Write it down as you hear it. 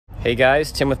Hey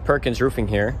guys, Tim with Perkins Roofing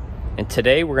here, and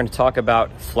today we're going to talk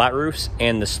about flat roofs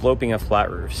and the sloping of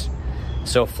flat roofs.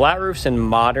 So flat roofs in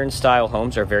modern style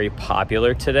homes are very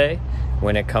popular today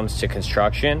when it comes to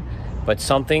construction, but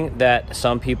something that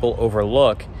some people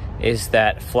overlook is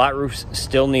that flat roofs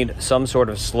still need some sort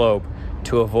of slope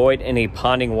to avoid any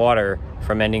ponding water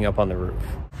from ending up on the roof.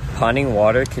 Ponding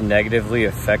water can negatively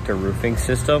affect a roofing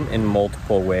system in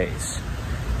multiple ways.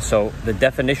 So the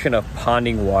definition of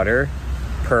ponding water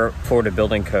per Florida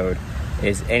Building Code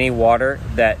is any water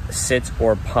that sits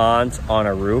or ponds on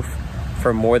a roof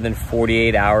for more than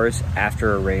 48 hours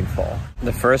after a rainfall.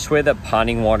 The first way that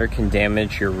ponding water can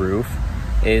damage your roof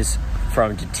is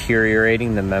from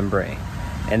deteriorating the membrane.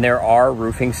 And there are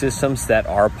roofing systems that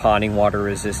are ponding water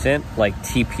resistant, like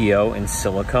TPO and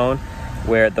silicone,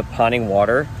 where the ponding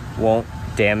water won't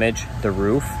damage the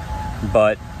roof,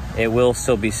 but it will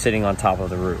still be sitting on top of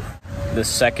the roof. The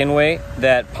second way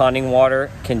that ponding water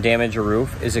can damage a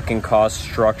roof is it can cause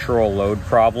structural load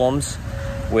problems,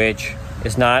 which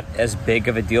is not as big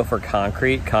of a deal for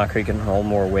concrete. Concrete can hold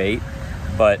more weight,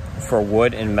 but for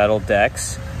wood and metal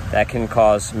decks, that can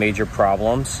cause major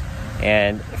problems.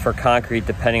 And for concrete,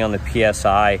 depending on the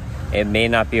PSI, it may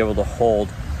not be able to hold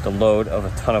the load of a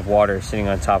ton of water sitting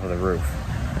on top of the roof.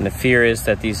 And the fear is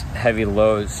that these heavy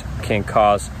loads can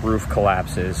cause roof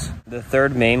collapses. The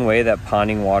third main way that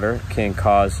ponding water can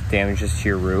cause damages to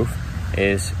your roof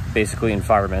is basically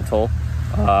environmental.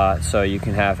 So you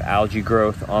can have algae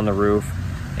growth on the roof.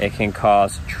 It can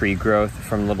cause tree growth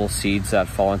from little seeds that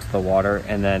fall into the water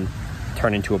and then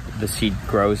turn into the seed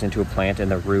grows into a plant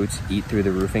and the roots eat through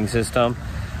the roofing system.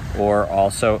 Or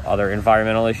also other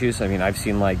environmental issues. I mean, I've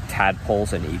seen like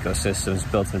tadpoles and ecosystems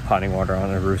built in ponding water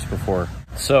on the roofs before.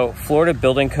 So Florida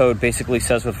Building Code basically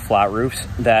says with flat roofs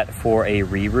that for a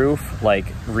re-roof, like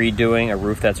redoing a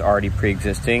roof that's already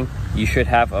pre-existing, you should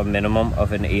have a minimum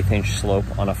of an 1/8 inch slope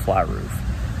on a flat roof.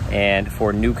 And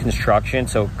for new construction,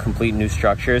 so complete new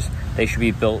structures, they should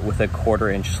be built with a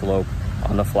 1/4 inch slope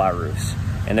on the flat roofs.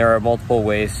 And there are multiple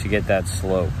ways to get that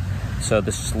slope. So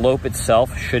the slope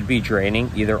itself should be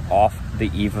draining either off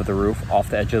the eave of the roof, off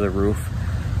the edge of the roof,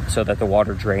 so that the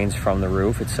water drains from the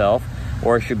roof itself,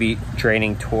 or it should be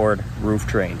draining toward roof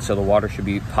drains. So the water should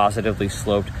be positively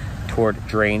sloped toward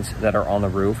drains that are on the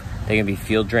roof. They can be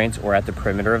field drains or at the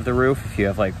perimeter of the roof if you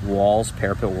have like walls,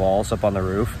 parapet walls up on the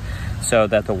roof, so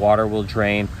that the water will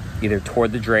drain either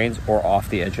toward the drains or off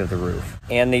the edge of the roof.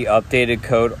 And the updated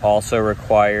code also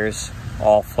requires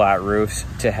all flat roofs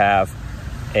to have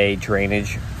a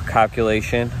drainage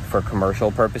calculation for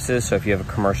commercial purposes. So if you have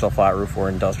a commercial flat roof or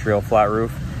industrial flat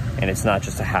roof, and it's not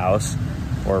just a house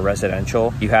or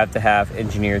residential, you have to have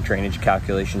engineered drainage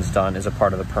calculations done as a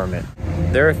part of the permit.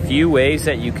 There are a few ways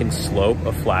that you can slope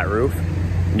a flat roof.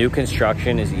 New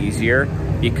construction is easier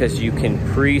because you can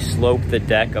pre-slope the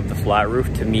deck of the flat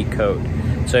roof to meet code.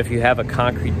 So if you have a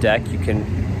concrete deck, you can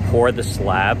pour the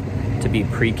slab to be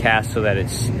precast so that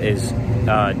it is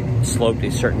sloped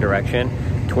a certain direction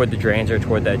toward the drains or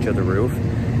toward the edge of the roof.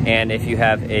 And if you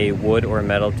have a wood or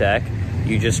metal deck,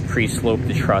 you just pre-slope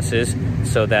the trusses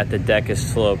so that the deck is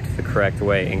sloped the correct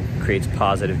way and creates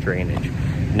positive drainage.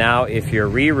 Now, if you're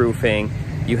re-roofing,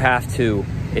 you have to,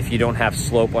 if you don't have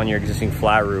slope on your existing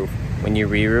flat roof, when you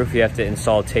re-roof, you have to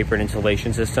install a tapered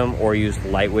insulation system or use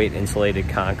lightweight insulated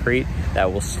concrete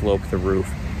that will slope the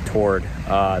roof toward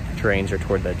the drains or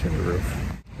toward the edge of the roof.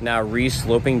 Now,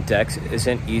 re-sloping decks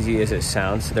isn't easy as it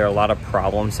sounds. There are a lot of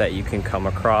problems that you can come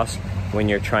across when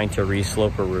you're trying to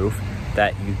re-slope a roof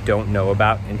that you don't know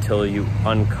about until you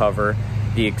uncover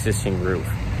the existing roof.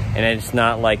 And it's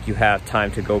not like you have time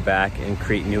to go back and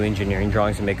create new engineering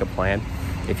drawings and make a plan.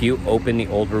 If you open the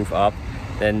old roof up,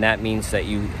 then that means that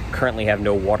you currently have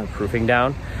no waterproofing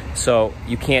down. So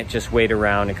you can't just wait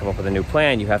around and come up with a new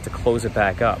plan. You have to close it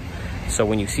back up. So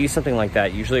when you see something like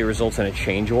that, usually it results in a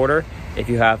change order if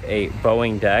you have a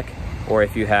bowing deck or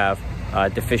if you have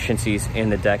deficiencies in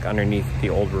the deck underneath the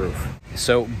old roof.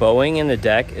 So bowing in the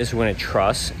deck is when a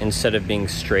truss, instead of being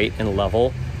straight and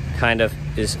level, kind of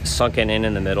is sunken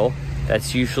in the middle.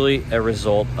 That's usually a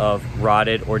result of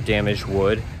rotted or damaged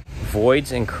wood.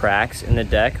 Voids and cracks in the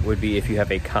deck would be if you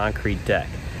have a concrete deck.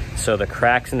 So the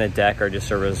cracks in the deck are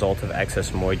just a result of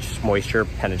excess moisture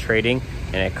penetrating,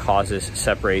 and it causes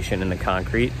separation in the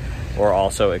concrete, or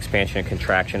also expansion and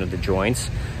contraction of the joints.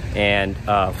 And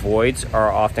voids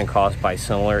are often caused by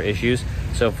similar issues.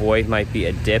 So a void might be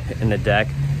a dip in the deck.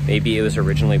 Maybe it was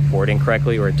originally poured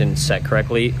incorrectly, or it didn't set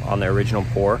correctly on the original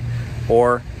pour,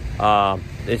 or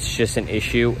it's just an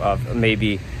issue of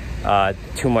maybe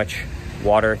too much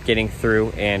water getting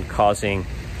through and causing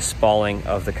spalling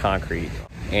of the concrete.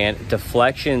 And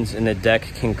deflections in the deck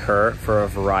can occur for a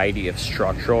variety of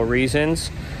structural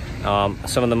reasons.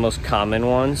 Some of the most common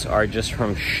ones are just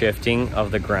from shifting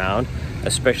of the ground,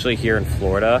 especially here in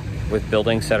Florida with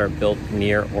buildings that are built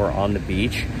near or on the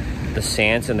beach. The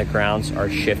sands and the grounds are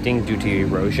shifting due to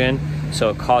erosion, so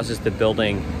it causes the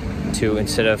building to,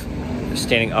 instead of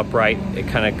standing upright, it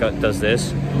kind of does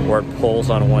this, or it pulls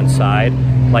on one side,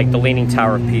 like the Leaning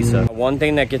Tower of Pisa. One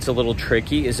thing that gets a little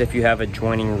tricky is if you have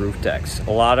adjoining roof decks.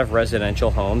 A lot of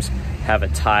residential homes have a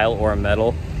tile or a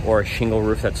metal or a shingle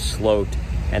roof that's sloped,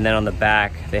 and then on the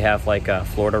back they have like a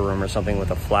Florida room or something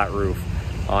with a flat roof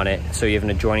on it. So you have an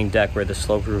adjoining deck where the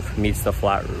sloped roof meets the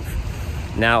flat roof.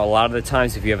 Now, a lot of the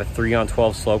times if you have a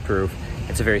 3-on-12 sloped roof,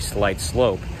 it's a very slight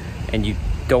slope, and you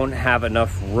don't have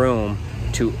enough room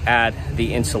to add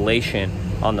the insulation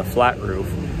on the flat roof.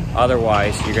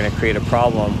 Otherwise, you're going to create a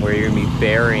problem where you're going to be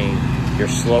burying your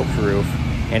sloped roof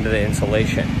into the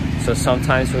insulation. So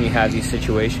sometimes when you have these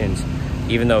situations,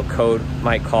 even though code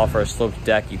might call for a sloped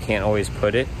deck, you can't always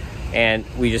put it. And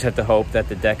we just have to hope that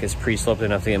the deck is pre-sloped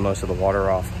enough to get most of the water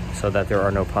off so that there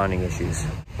are no ponding issues.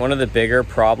 One of the bigger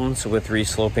problems with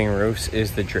resloping roofs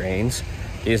is the drains,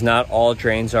 because not all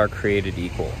drains are created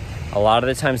equal. A lot of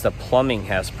the times the plumbing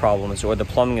has problems, or the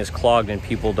plumbing is clogged and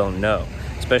people don't know.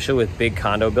 Especially with big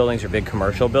condo buildings or big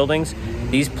commercial buildings,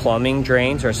 these plumbing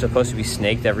drains are supposed to be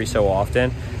snaked every so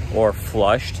often or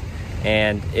flushed.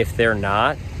 And if they're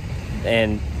not,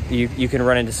 and you can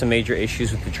run into some major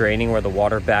issues with the draining where the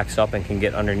water backs up and can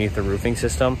get underneath the roofing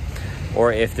system.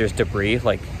 Or if there's debris,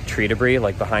 like tree debris,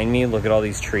 like behind me, look at all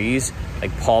these trees,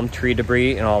 like palm tree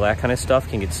debris and all that kind of stuff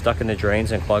can get stuck in the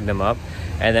drains and clog them up.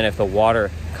 And then if the water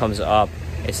comes up,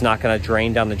 it's not going to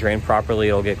drain down the drain properly,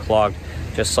 it'll get clogged.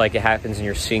 Just like it happens in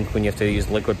your sink when you have to use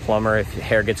liquid plumber, if your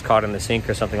hair gets caught in the sink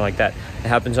or something like that. It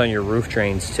happens on your roof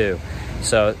drains too.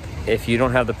 So if you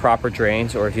don't have the proper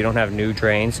drains, or if you don't have new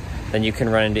drains, then you can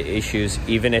run into issues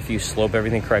even if you slope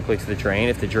everything correctly to the drain.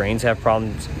 If the drains have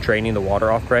problems draining the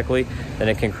water off correctly, then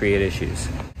it can create issues.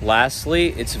 Lastly,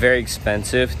 it's very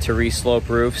expensive to reslope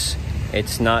roofs.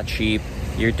 It's not cheap.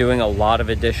 You're doing a lot of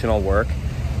additional work.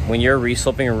 When you're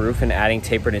resloping a roof and adding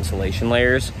tapered insulation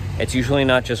layers, it's usually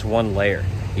not just one layer.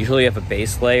 Usually you have a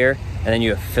base layer, and then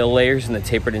you have fill layers in the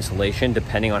tapered insulation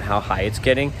depending on how high it's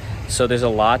getting. So there's a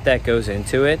lot that goes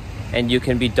into it, and you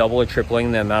can be double or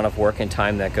tripling the amount of work and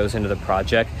time that goes into the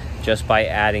project just by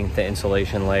adding the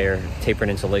insulation layer, tapered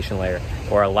insulation layer,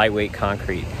 or a lightweight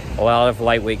concrete. A lot of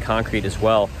lightweight concrete as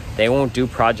well, they won't do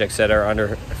projects that are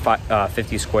under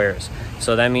 50 squares.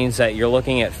 So that means that you're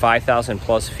looking at 5,000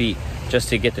 plus feet just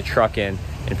to get the truck in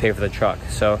and pay for the truck.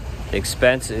 So the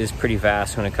expense is pretty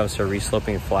vast when it comes to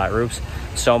resloping flat roofs,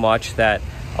 so much that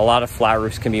a lot of flat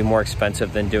roofs can be more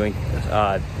expensive than doing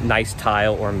nice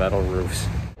tile or metal roofs.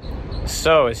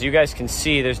 So as you guys can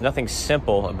see, there's nothing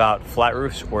simple about flat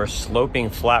roofs or sloping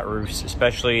flat roofs,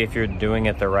 especially if you're doing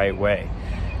it the right way.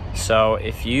 So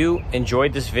if you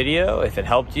enjoyed this video, if it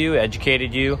helped you,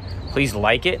 educated you, please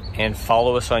like it and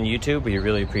follow us on YouTube. We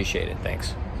really appreciate it.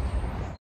 Thanks.